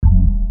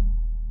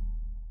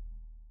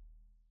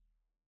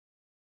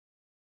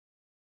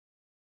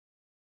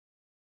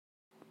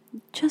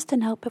Just a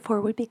note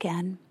before we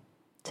begin.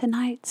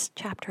 Tonight's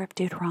chapter of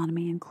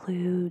Deuteronomy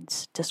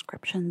includes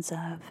descriptions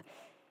of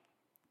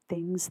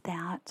things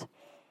that,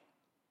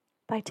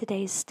 by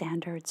today's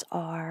standards,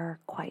 are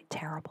quite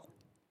terrible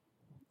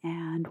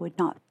and would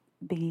not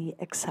be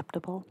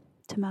acceptable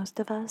to most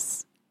of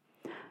us.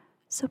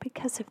 So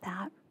because of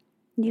that,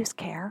 use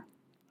care.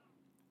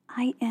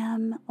 I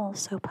am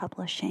also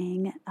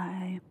publishing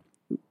a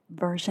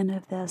version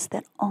of this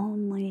that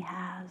only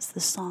has the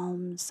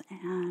Psalms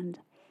and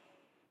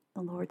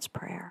the Lord's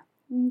Prayer.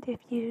 And if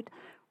you'd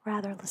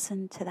rather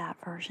listen to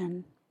that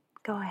version,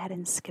 go ahead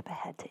and skip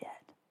ahead to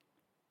it.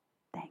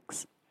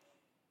 Thanks.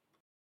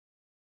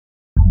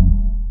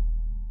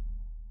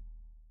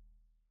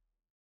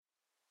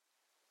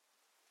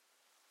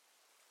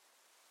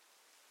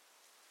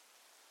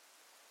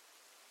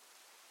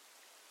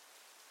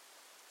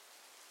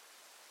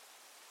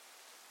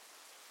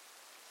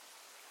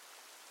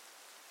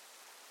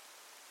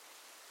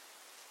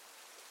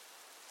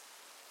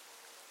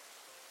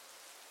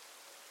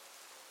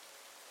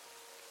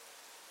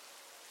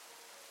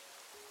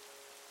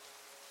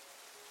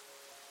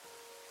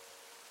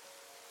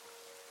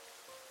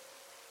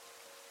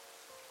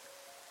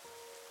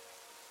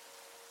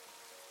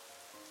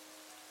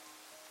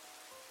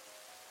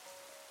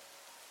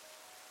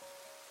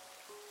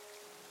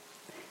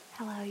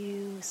 Hello,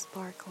 you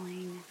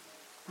sparkling,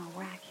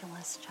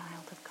 miraculous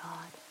child of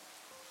God.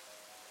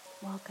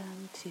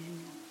 Welcome to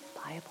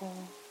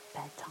Bible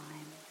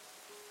Bedtime.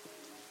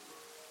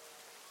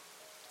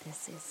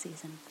 This is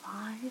Season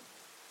 5,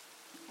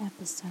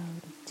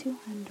 Episode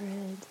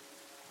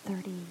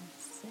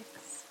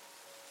 236.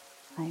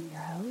 I'm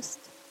your host,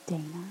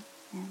 Dana,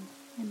 and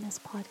in this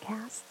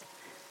podcast,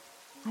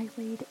 I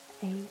read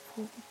a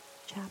full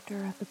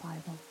chapter of the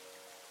Bible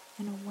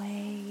in a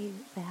way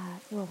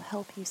that will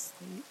help you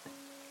sleep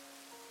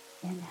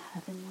in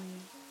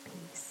heavenly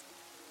peace.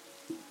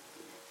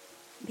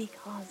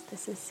 Because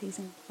this is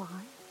Season 5,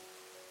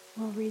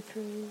 we'll read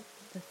through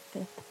the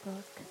 5th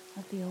book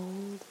of the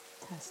Old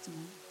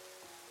Testament,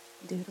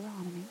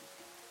 Deuteronomy,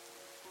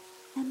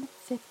 and the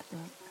 5th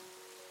book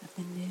of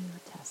the New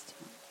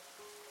Testament,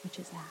 which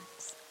is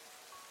Acts.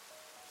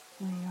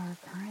 We are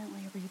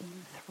currently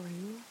reading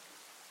through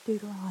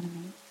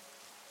Deuteronomy,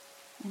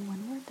 and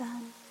when we're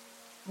done,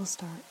 we'll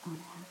start on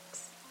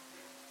Acts.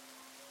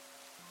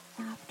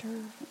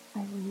 After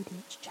I read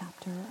each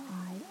chapter,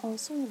 I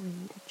also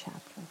read a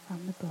chapter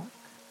from the book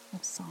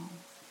of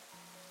Psalms.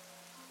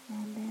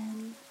 And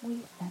then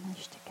we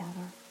finish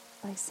together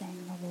by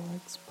saying the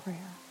Lord's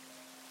Prayer.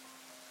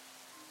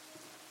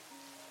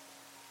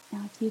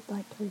 Now, if you'd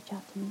like to reach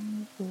out to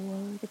me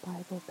or the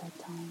Bible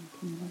Bedtime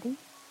community,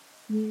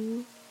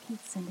 you can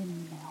send an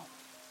email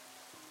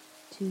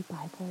to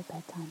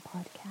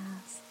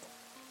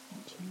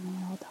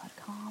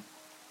BibleBedtimePodcast@gmail.com,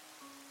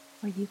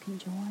 or you can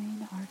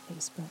join our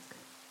Facebook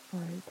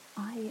group.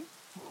 I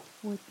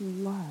would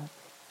love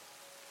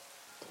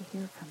to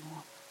hear from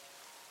you.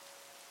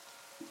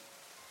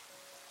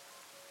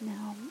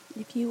 Now,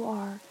 if you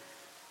are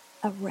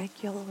a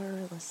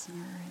regular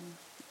listener and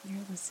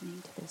you're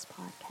listening to this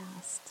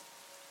podcast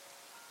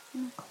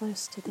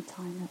close to the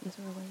time it was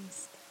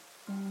released,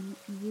 then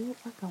you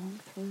are going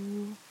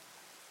through,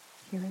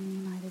 here in the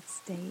United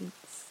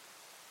States,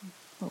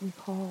 what we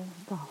call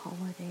the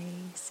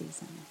holiday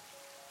season.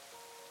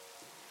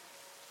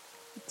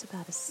 It's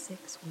about a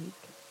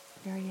 6-week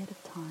period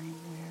of time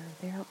where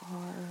there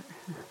are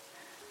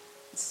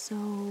so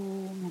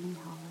many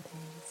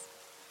holidays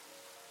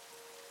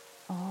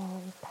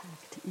all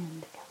packed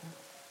in together.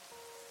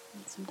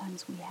 And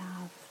sometimes we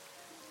have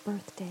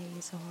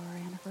birthdays or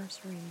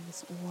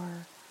anniversaries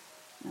or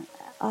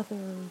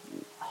other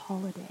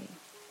holiday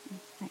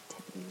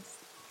activities.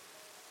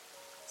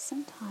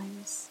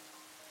 Sometimes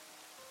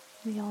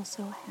we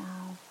also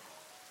have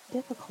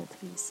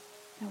difficulties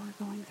that we're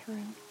going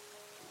through.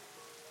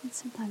 And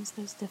sometimes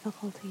those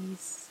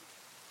difficulties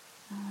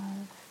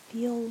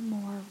feel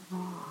more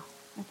raw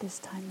at this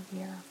time of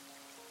year.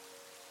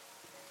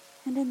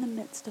 And in the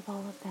midst of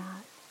all of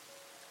that,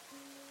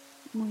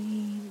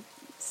 we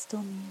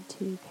still need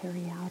to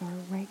carry out our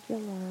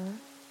regular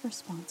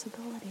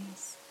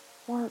responsibilities,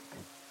 work,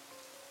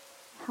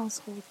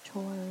 household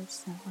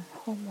chores, or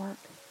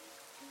homework,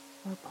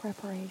 or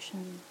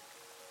preparation,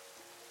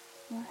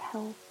 or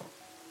health,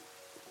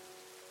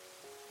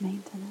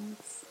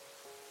 maintenance,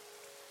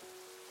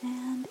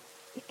 and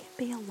it can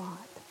be a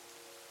lot.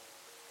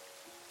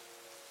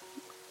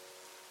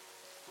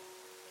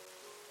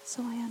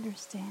 So I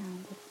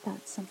understand if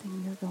that's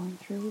something you're going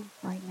through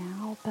right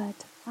now,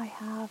 but I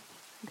have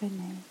good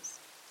news.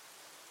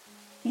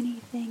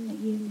 Anything that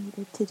you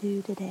needed to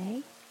do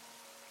today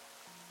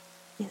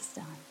is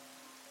done.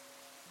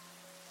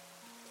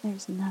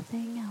 There's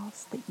nothing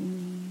else that you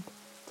need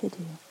to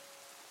do.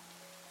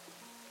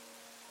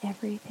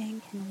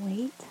 Everything can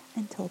wait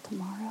until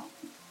tomorrow,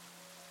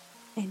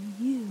 and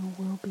you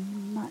will be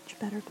much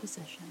better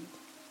positioned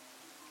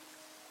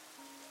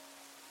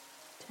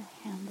to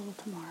handle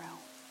tomorrow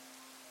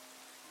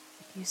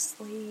if you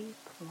sleep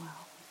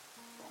well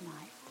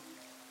tonight.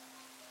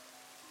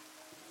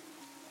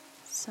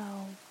 So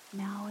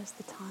now is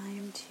the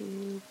time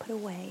to put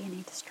away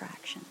any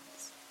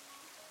distractions.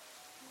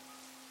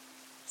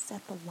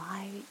 Set the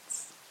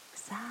lights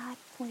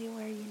exactly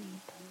where you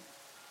need them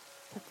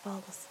to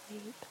fall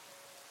asleep.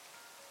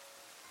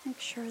 Make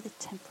sure the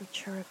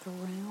temperature of the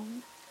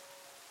room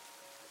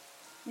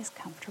is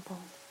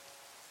comfortable.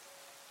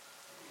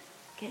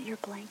 Get your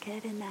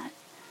blanket in that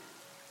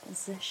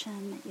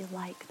position that you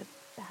like the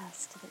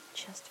best, that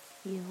just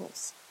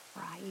feels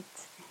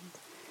right, and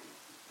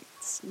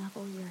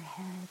snuggle your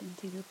head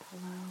into your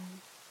pillow.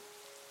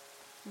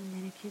 And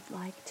then if you'd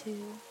like to,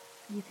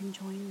 you can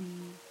join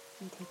me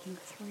in taking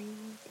 3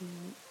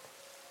 deep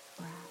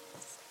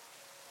breaths.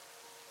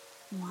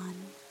 1,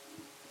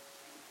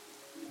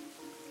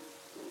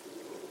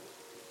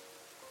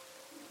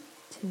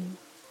 2,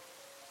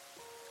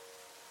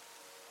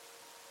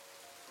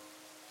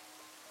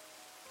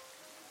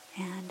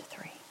 and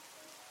 3.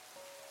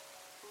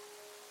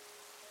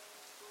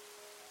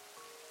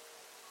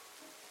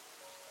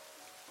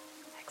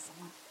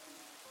 Excellent.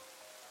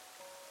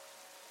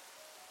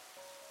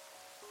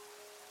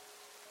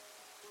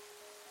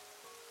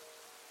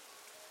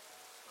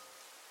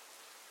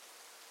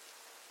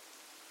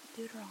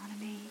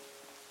 Deuteronomy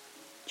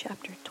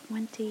chapter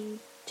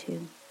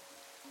 22.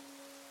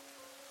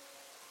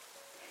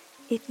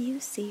 If you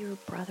see your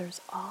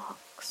brother's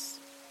ox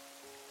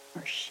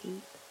or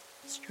sheep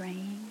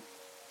straying,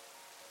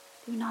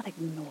 do not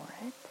ignore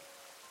it,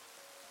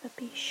 but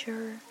be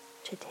sure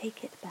to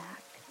take it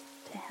back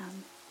to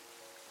him.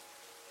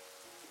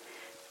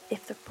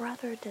 If the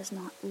brother does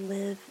not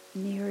live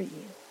near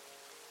you,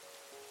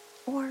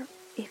 or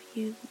if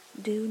you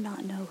do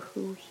not know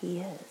who he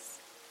is,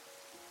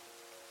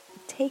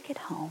 take it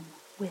home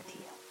with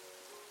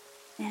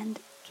you and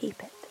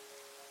keep it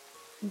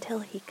until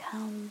he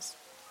comes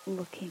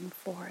looking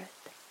for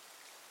it.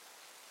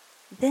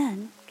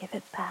 Then give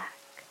it back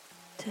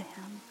to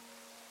him.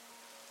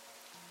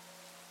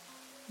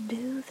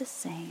 Do the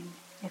same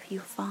if you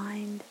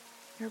find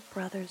your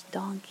brother's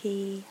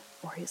donkey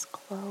or his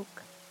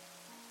cloak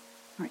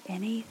or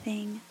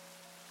anything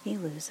he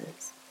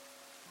loses.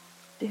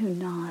 Do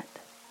not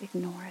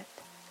ignore it.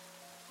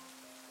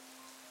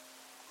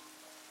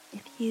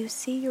 If you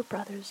see your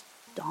brother's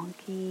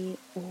donkey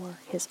or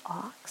his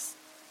ox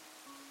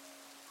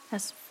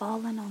has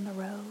fallen on the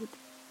road,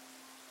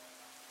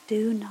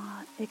 do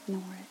not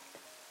ignore it.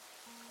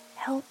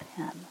 Help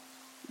him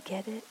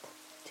get it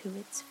to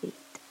its feet.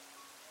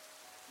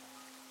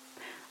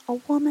 A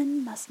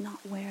woman must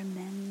not wear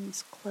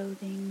men's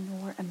clothing,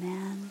 nor a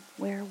man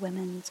wear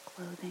women's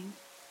clothing,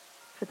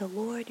 for the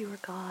Lord your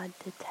God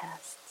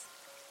detests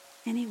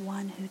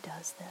anyone who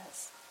does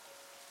this.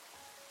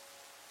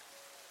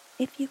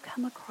 If you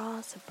come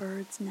across a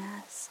bird's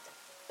nest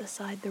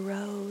beside the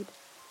road,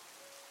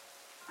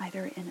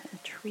 either in a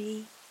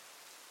tree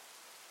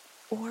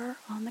or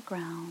on the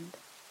ground,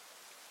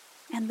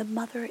 and the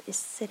mother is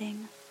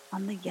sitting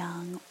on the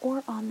young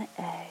or on the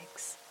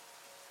eggs,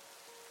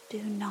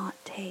 do not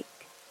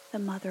take the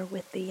mother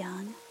with the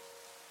young.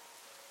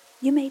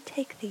 You may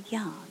take the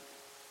young,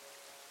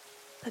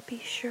 but be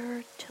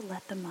sure to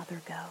let the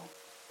mother go,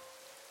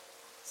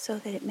 so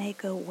that it may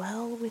go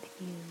well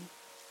with you,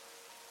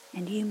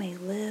 and you may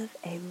live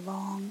a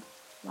long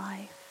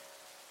life.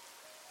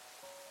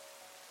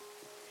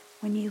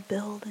 When you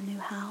build a new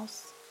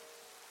house,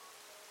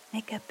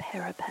 make a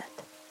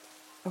parapet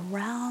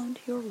around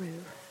your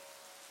roof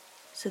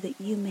so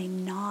that you may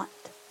not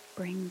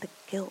bring the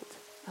guilt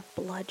of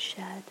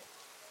bloodshed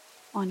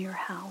on your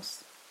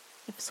house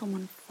if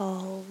someone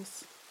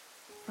falls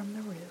from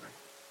the roof.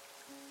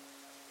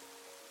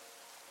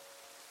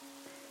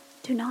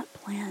 Do not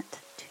plant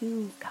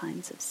 2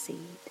 kinds of seed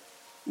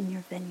in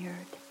your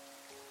vineyard.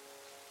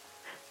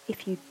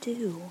 If you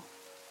do,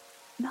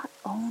 not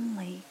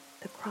only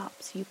the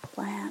crops you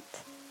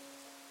plant,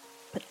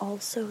 but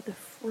also the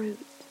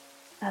fruit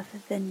of the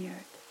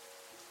vineyard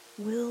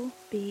will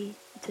be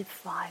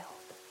defiled.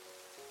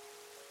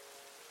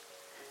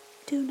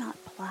 Do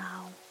not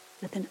plow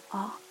with an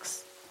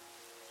ox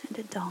and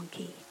a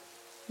donkey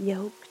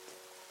yoked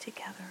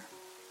together.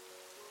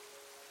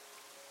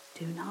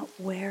 Do not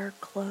wear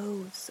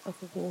clothes of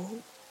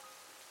wool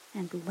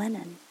and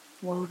linen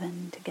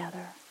woven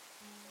together.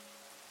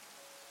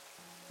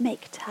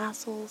 Make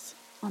tassels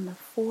on the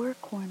 4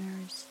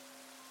 corners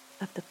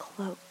of the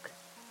cloak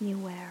you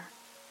wear.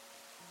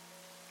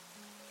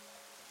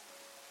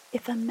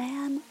 If a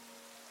man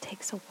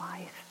takes a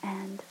wife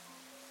and,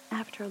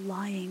 after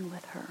lying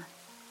with her,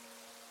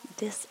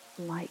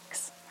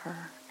 dislikes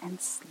her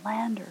and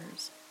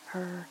slanders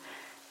her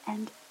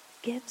and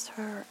gives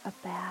her a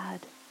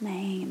bad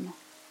name,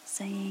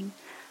 saying,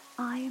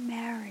 "I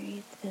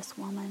married this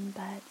woman,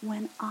 but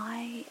when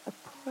I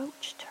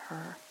approached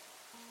her,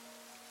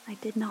 I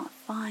did not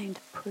find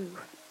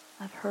proof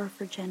of her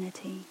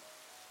virginity,"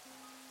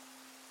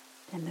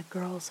 then the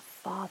girl's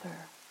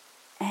father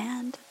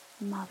and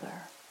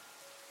mother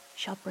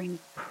shall bring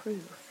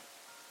proof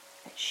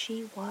that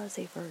she was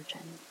a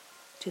virgin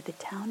to the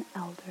town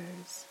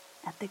elders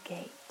at the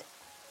gate.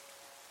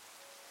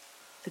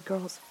 The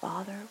girl's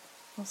father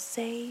will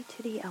say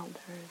to the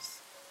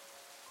elders,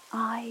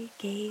 I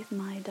gave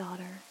my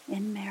daughter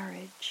in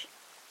marriage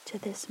to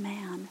this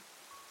man,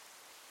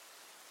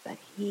 but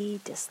he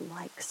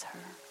dislikes her.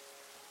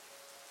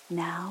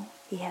 Now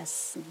he has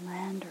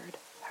slandered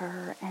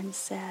her and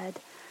said,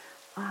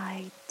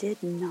 I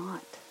did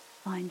not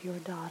find your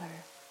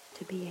daughter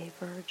to be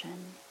a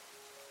virgin.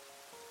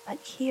 But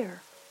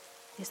here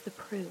is the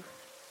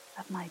proof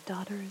of my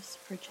daughter's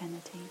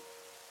virginity.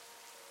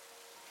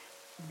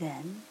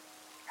 Then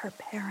her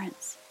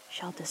parents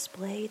shall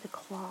display the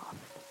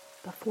cloth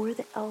before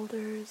the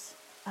elders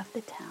of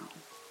the town,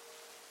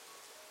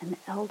 and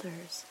the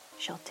elders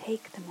shall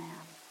take the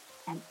man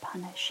and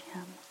punish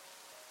him.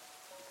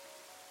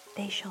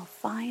 They shall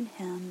fine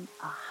him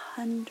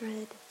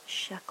 100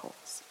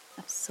 shekels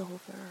of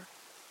silver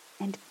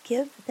and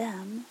give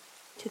them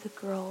to the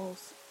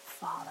girl's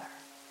father,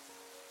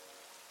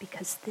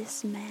 because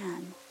this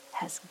man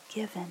has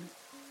given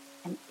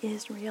an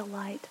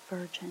Israelite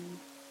virgin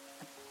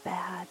a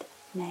bad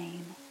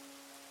name.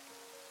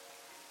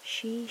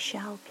 She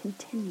shall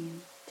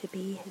continue to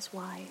be his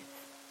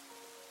wife.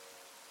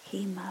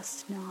 He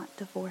must not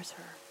divorce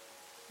her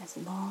as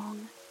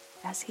long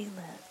as he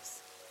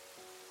lives.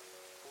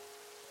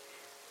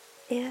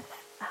 If,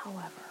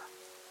 however,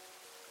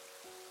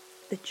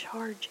 the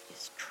charge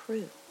is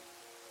true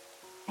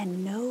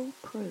and no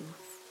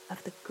proof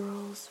of the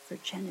girl's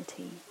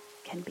virginity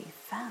can be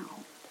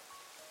found,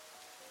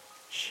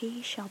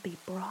 she shall be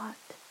brought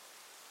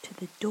to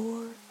the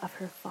door of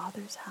her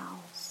father's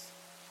house,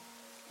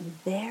 and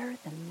there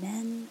the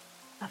men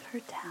of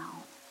her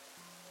town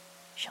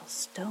shall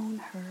stone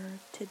her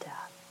to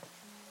death.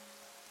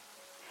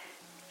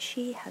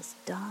 She has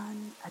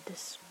done a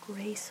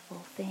disgraceful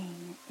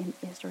thing in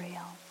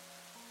Israel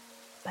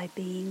by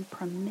being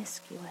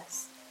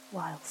promiscuous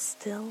while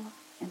still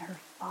in her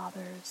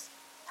father's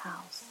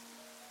house.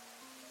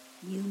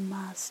 You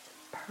must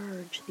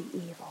purge the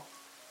evil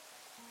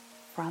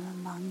from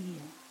among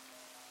you.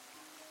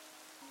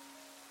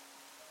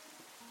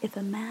 If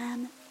a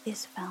man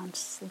is found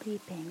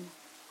sleeping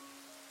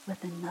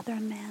with another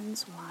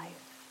man's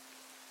wife,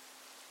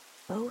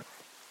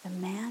 both the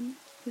man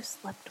who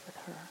slept with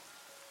her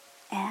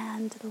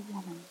and the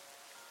woman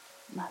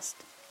must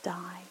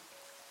die.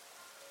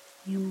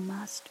 You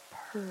must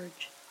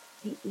purge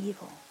the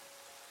evil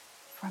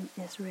from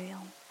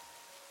Israel.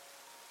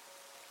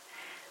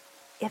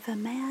 If a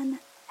man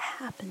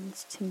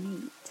happens to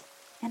meet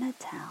in a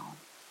town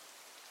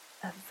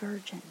a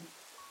virgin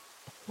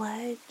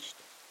pledged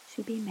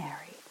to be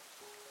married,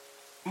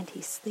 and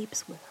he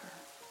sleeps with her,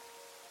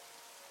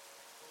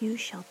 you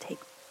shall take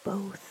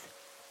both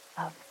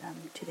of them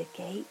to the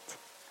gate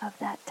of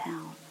that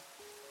town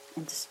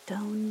and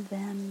stone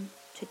them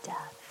to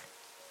death.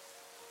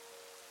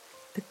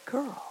 The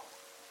girl,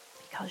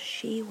 because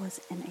she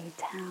was in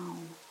a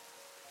town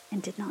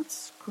and did not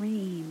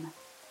scream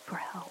for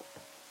help,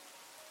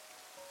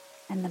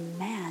 and the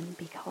man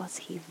because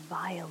he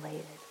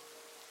violated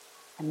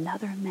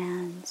another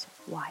man's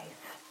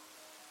wife,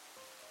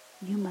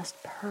 you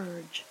must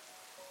purge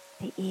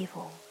the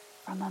evil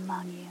from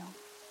among you.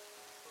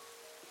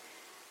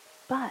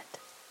 But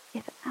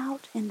if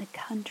out in the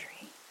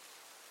country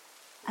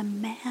a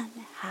man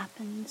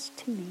happens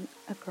to meet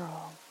a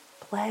girl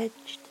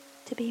pledged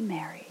to be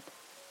married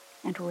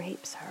and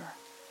rapes her,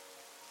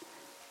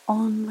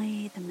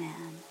 only the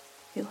man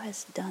who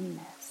has done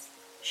this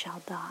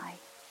shall die.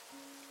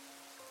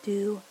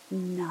 Do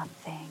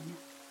nothing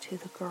to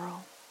the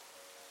girl.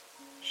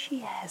 She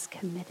has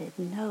committed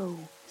no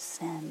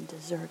sin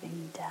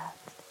deserving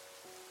death.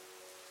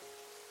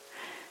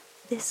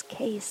 This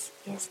case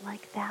is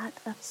like that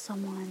of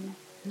someone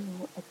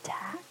who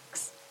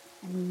attacks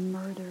and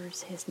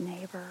murders his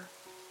neighbor.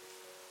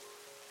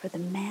 For the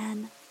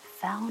man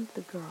found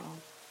the girl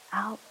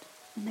out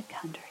in the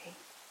country,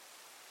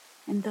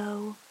 and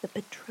though the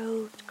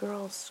betrothed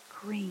girl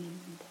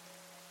screamed,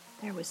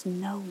 there was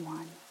no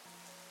one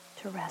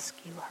to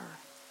rescue her.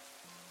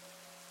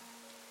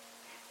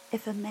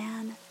 If a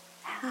man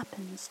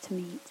happens to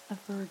meet a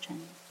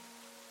virgin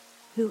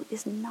who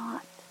is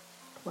not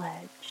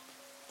pledged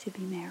to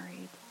be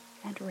married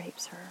and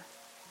rapes her,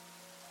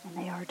 and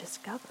they are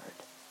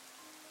discovered,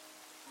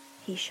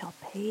 he shall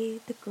pay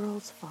the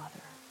girl's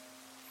father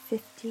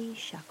 50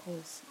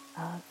 shekels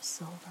of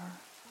silver.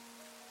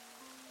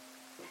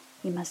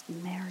 He must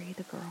marry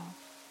the girl,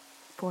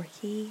 for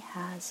he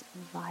has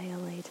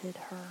violated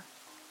her.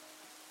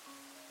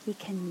 He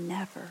can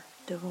never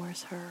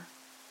divorce her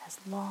as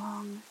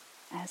long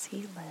as he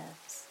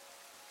lives.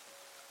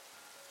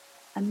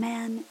 A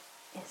man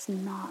is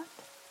not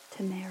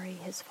to marry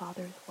his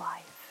father's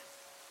wife.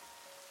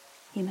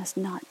 He must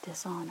not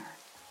dishonor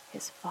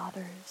his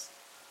father's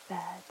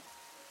bed.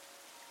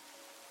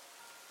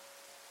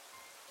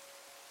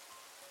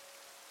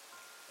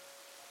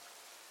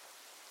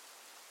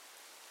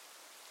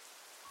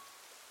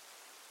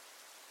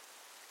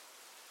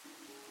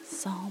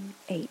 Psalm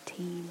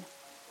 18,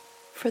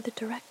 for the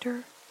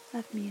director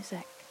of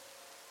music,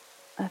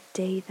 of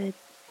David,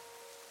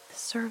 the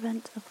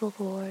servant of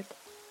the Lord.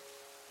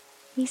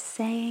 He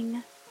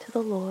sang to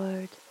the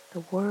Lord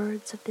the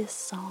words of this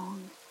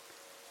song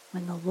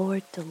when the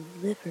Lord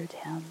delivered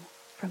him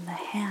from the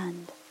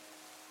hand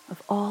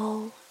of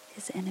all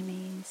his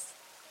enemies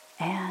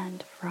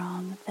and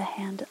from the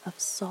hand of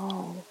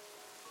Saul.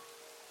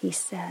 He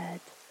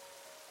said,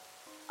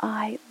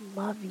 I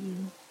love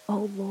you,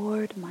 O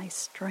Lord, my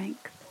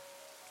strength.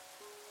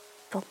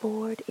 The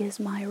Lord is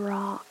my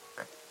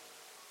rock,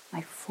 my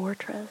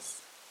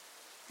fortress,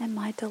 and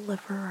my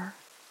deliverer.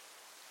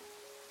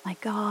 My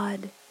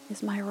God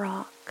is my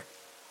rock,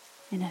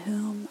 in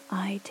whom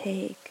I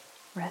take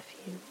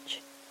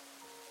refuge.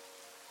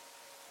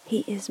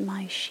 He is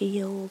my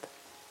shield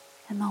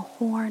and the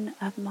horn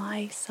of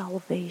my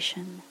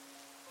salvation,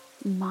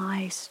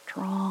 my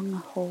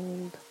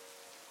stronghold.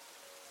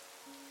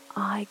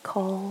 I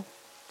call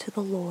to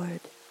the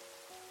Lord,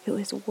 who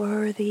is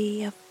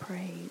worthy of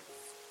praise,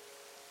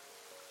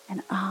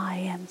 and I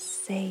am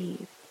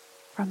saved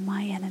from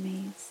my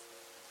enemies.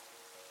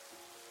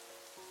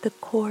 The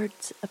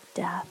cords of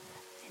death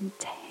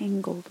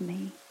entangled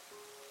me.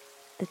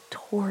 The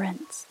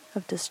torrents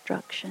of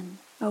destruction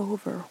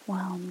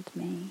overwhelmed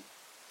me.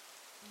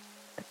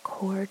 The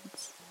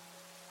cords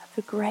of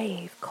the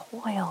grave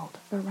coiled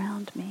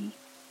around me.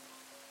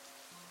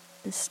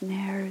 The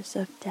snares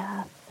of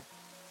death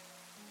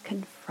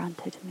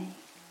confronted me.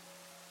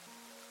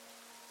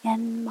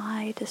 In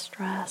my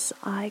distress,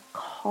 I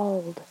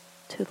called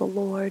to the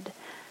Lord.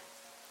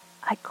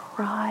 I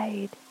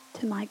cried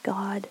to my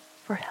God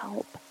for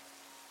help.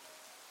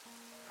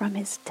 From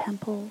his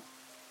temple,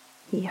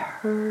 he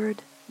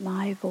heard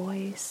my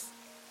voice.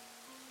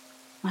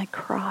 My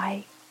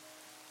cry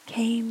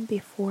came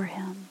before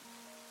him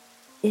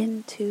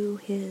into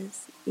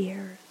his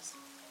ears.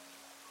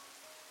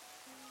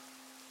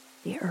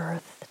 The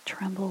earth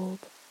trembled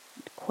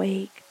and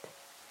quaked,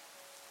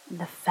 and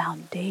the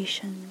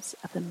foundations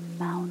of the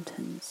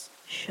mountains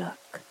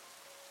shook.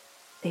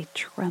 They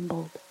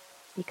trembled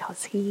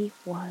because he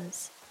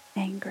was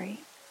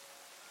angry.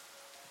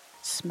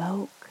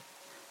 Smoke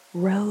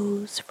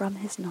rose from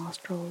his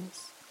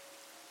nostrils.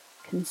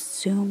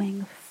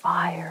 Consuming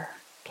fire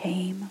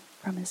came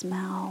from his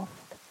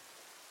mouth.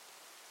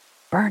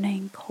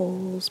 Burning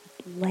coals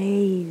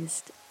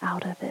blazed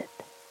out of it.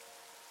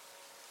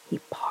 He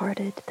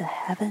parted the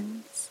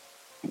heavens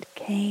and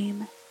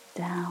came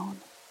down.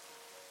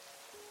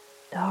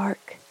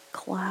 Dark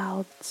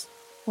clouds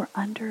were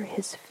under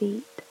his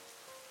feet.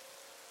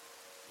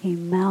 He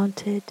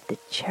mounted the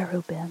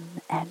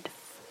cherubim and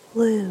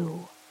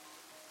flew.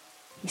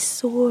 He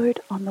soared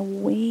on the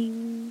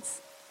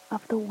wings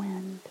of the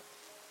wind.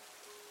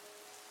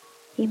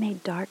 He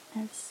made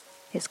darkness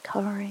his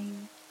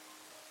covering,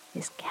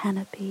 his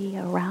canopy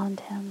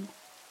around him,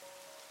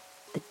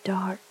 the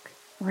dark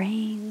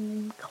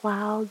rain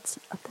clouds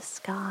of the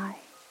sky.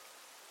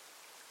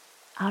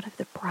 Out of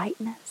the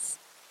brightness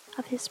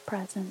of his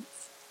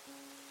presence,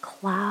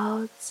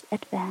 clouds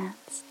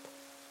advanced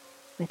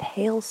with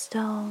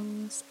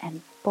hailstones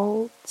and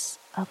bolts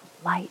of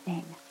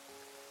lightning.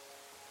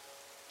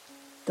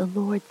 The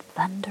Lord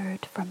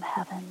thundered from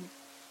heaven.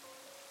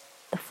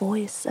 The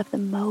voice of the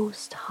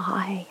Most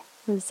High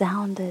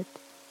resounded.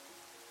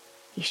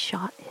 He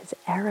shot his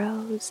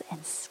arrows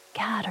and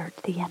scattered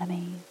the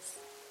enemies.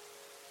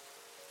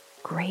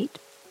 Great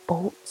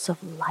bolts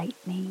of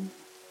lightning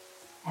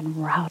and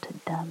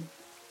routed them.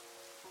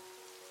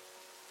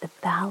 The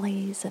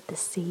valleys of the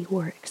sea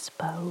were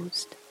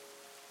exposed,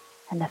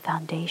 and the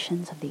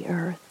foundations of the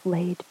earth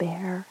laid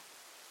bare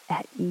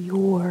at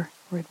your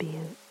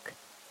rebuke,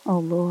 O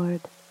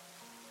Lord,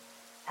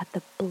 at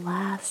the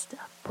blast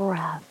of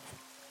breath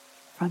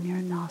from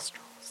your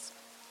nostrils.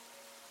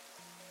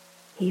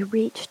 He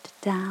reached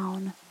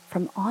down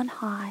from on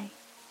high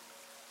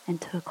and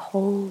took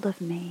hold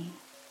of me.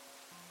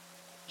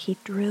 He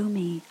drew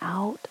me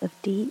out of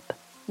deep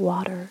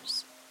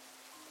waters.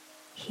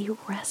 He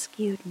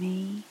rescued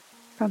me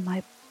from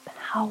my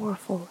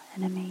powerful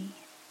enemy,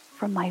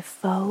 from my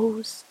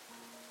foes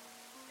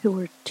who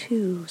were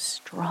too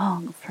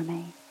strong for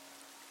me.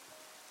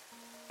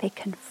 They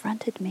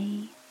confronted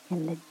me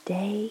in the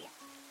day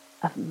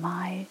of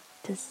my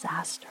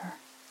disaster.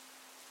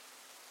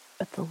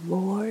 But the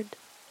Lord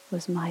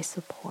was my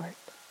support.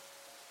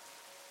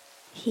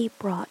 He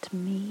brought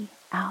me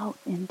out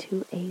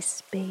into a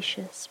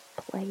spacious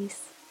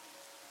place.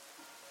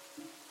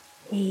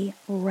 He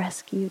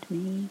rescued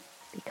me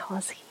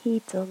because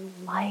he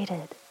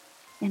delighted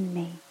in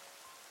me.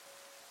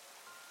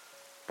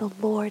 The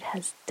Lord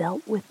has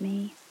dealt with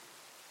me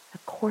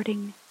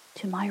according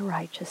to my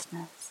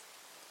righteousness,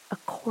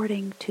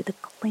 according to the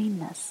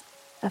cleanness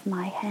of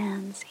my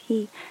hands.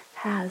 He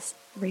has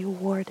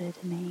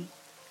rewarded me.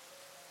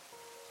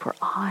 For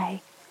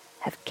I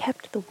have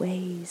kept the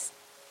ways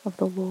of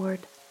the Lord.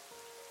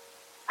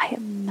 I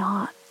have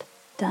not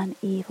done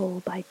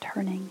evil by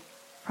turning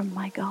from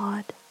my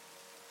God.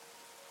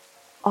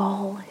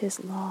 All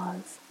his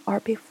laws are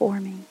before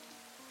me.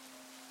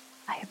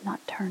 I have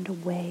not turned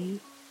away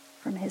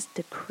from his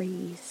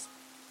decrees.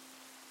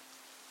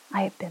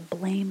 I have been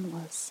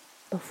blameless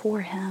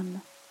before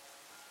him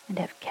and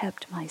have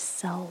kept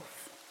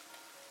myself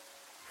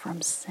from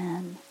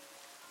sin.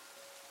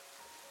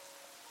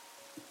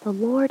 The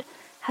Lord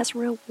has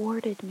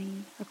rewarded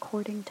me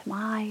according to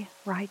my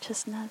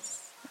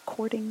righteousness,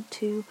 according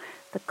to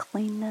the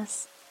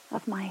cleanness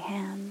of my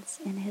hands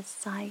in His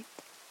sight.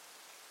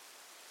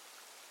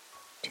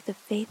 To the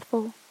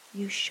faithful,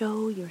 you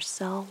show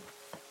yourself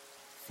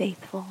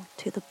faithful.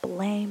 To the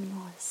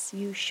blameless,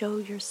 you show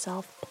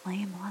yourself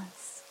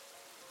blameless.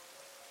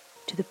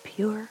 To the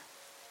pure,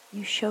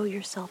 you show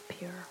yourself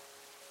pure.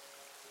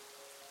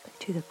 But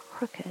to the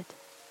crooked,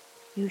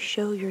 you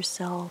show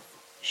yourself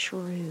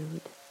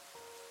shrewd.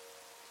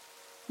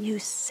 You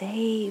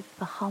save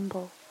the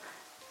humble,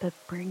 but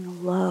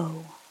bring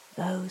low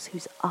those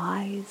whose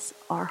eyes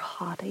are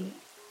haughty.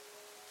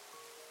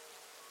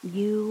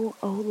 You,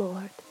 O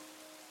Lord,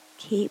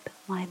 keep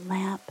my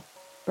lamp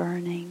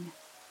burning.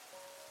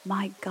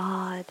 My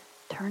God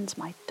turns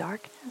my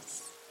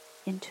darkness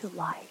into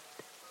light.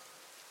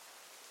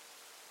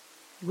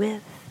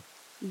 With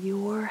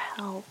your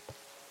help,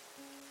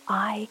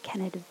 I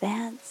can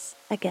advance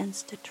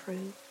against a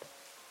troop.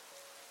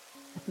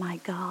 With my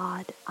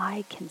God,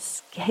 I can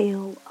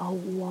scale a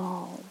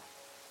wall.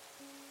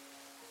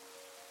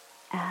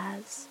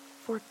 As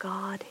for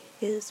God,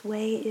 His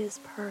way is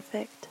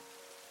perfect.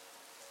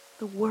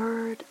 The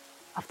word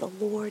of the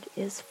Lord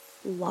is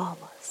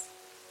flawless.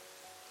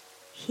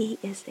 He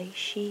is a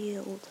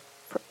shield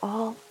for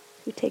all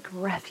who take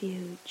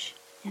refuge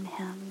in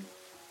Him.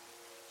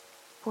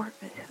 For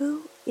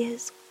who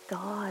is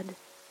God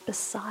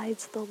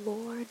besides the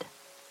Lord?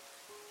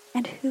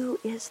 And who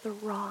is the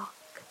rock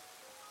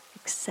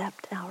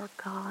except our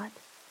God?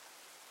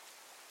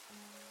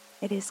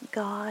 It is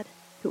God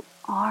who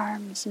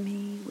arms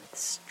me with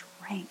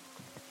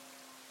strength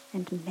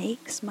and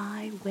makes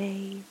my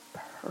way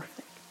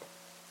perfect.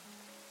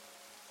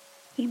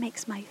 He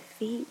makes my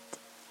feet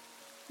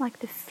like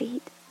the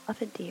feet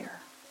of a deer.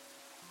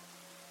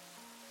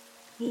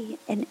 He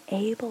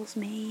enables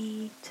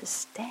me to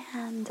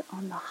stand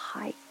on the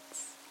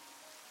heights.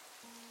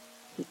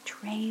 He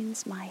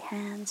trains my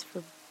hands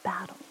for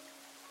battle.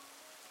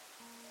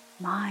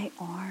 My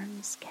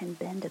arms can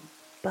bend a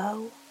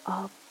bow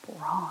of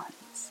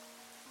bronze.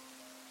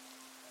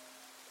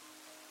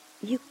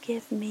 You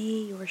give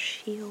me your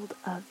shield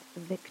of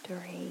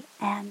victory,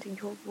 and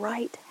your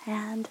right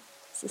hand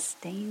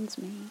sustains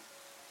me.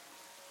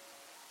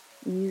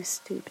 You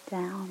stoop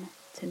down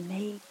to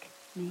make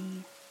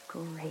me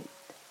great.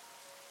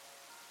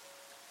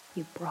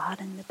 You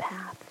broaden the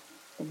path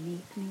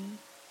beneath me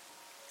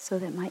so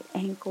that my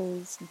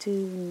ankles do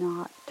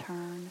not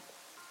turn.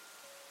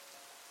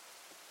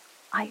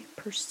 I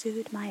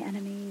pursued my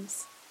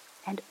enemies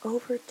and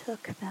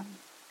overtook them.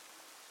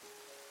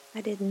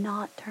 I did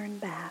not turn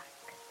back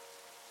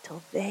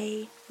till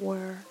they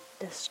were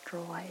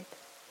destroyed.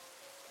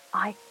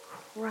 I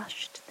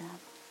crushed them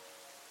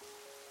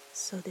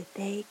so that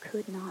they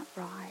could not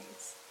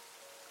rise.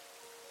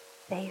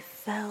 They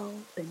fell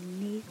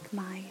beneath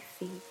my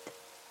feet.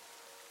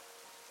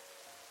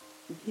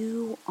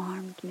 You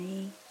armed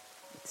me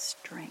with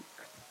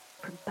strength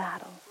for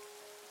battle.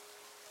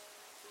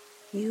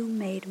 You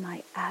made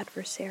my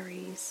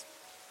adversaries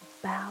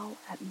bow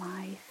at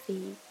my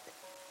feet.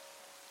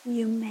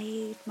 You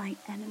made my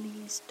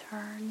enemies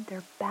turn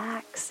their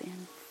backs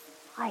in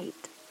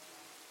fight,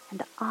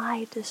 and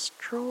I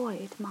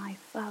destroyed my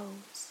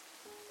foes.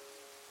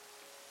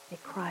 They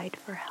cried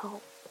for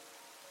help,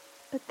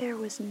 but there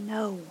was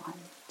no one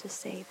to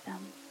save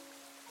them.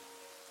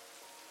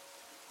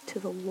 To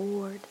the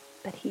Lord,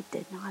 but He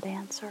did not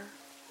answer.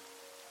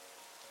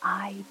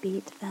 I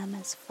beat them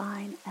as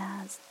fine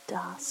as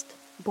dust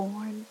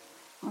borne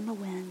on the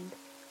wind.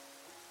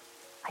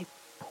 I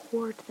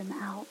poured them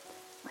out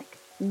like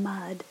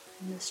mud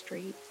in the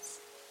streets.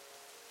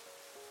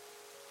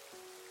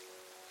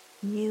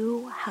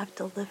 You have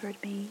delivered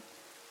me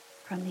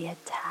from the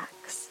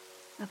attacks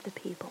of the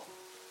people.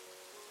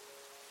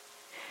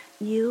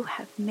 You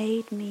have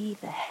made me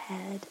the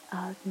head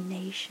of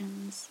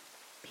nations.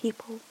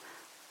 People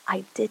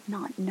I did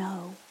not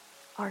know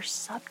are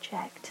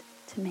subject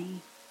to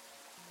me.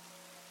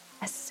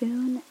 As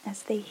soon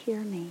as they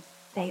hear me,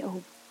 they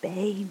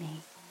obey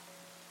me.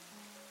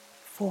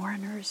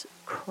 Foreigners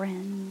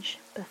cringe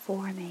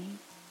before me.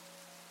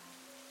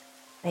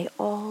 They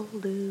all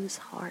lose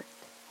heart.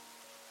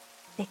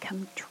 They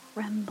come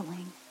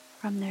trembling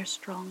from their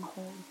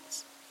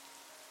strongholds.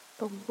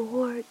 The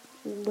Lord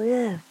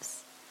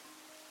lives.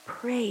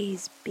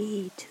 Praise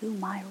be to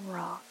my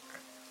rock.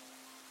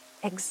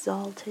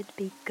 Exalted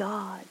be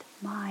God,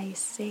 my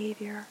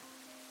Savior.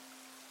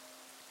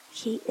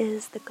 He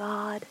is the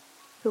God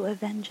who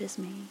avenges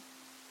me,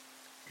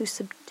 who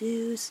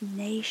subdues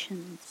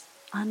nations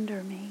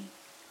under me,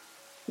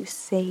 who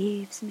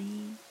saves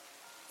me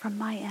from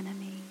my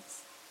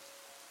enemies.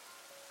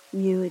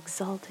 You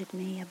exalted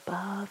me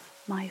above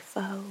my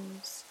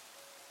foes.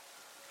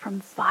 From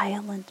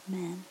violent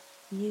men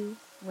you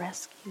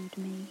rescued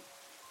me.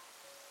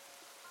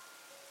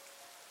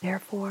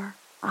 Therefore,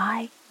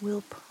 I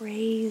will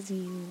praise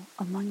you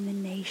among the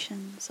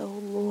nations, O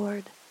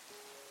Lord.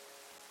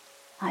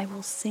 I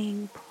will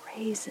sing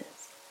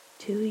praises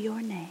to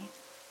your name.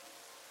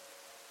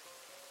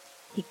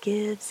 He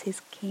gives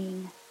his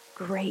king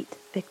great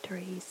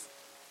victories.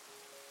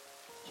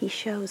 He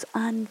shows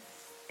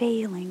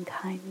unfailing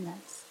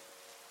kindness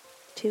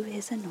to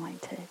his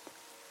anointed,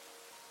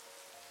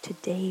 to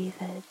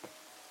David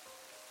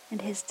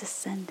and his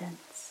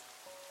descendants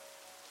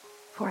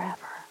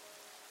forever.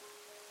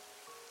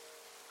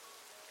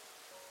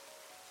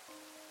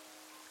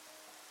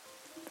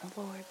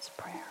 The Lord's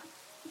Prayer.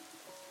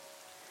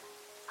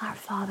 Our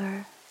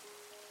Father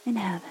in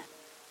heaven,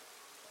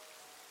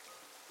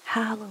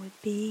 hallowed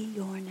be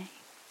your name.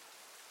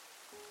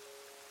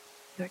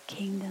 Your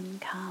kingdom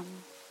come.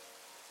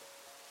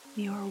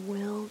 Your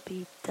will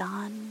be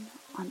done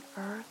on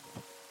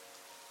earth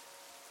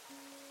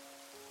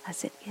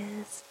as it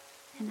is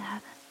in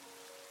heaven.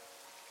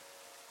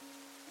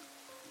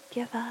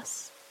 Give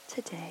us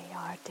today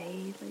our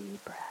daily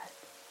bread.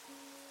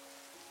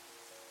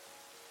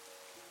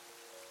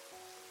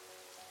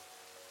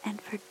 And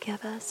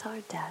forgive us our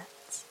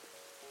debts,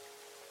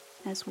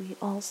 as we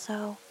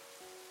also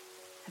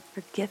have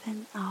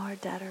forgiven our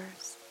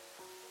debtors.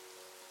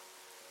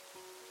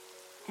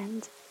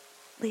 And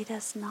lead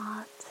us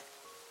not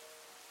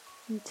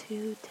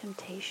into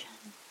temptation,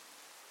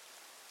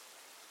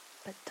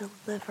 but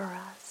deliver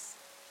us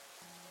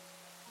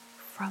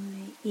from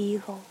the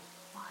evil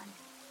one.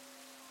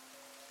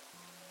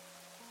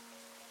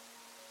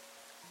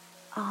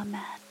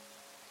 Amen.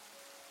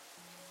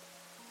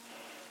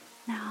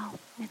 Now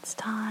it's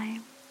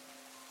time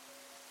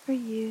for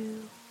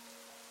you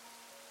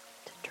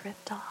to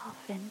drift off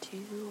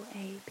into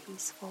a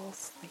peaceful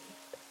sleep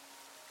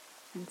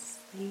and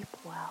sleep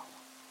well.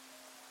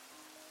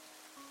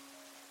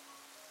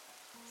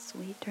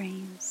 Sweet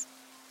dreams.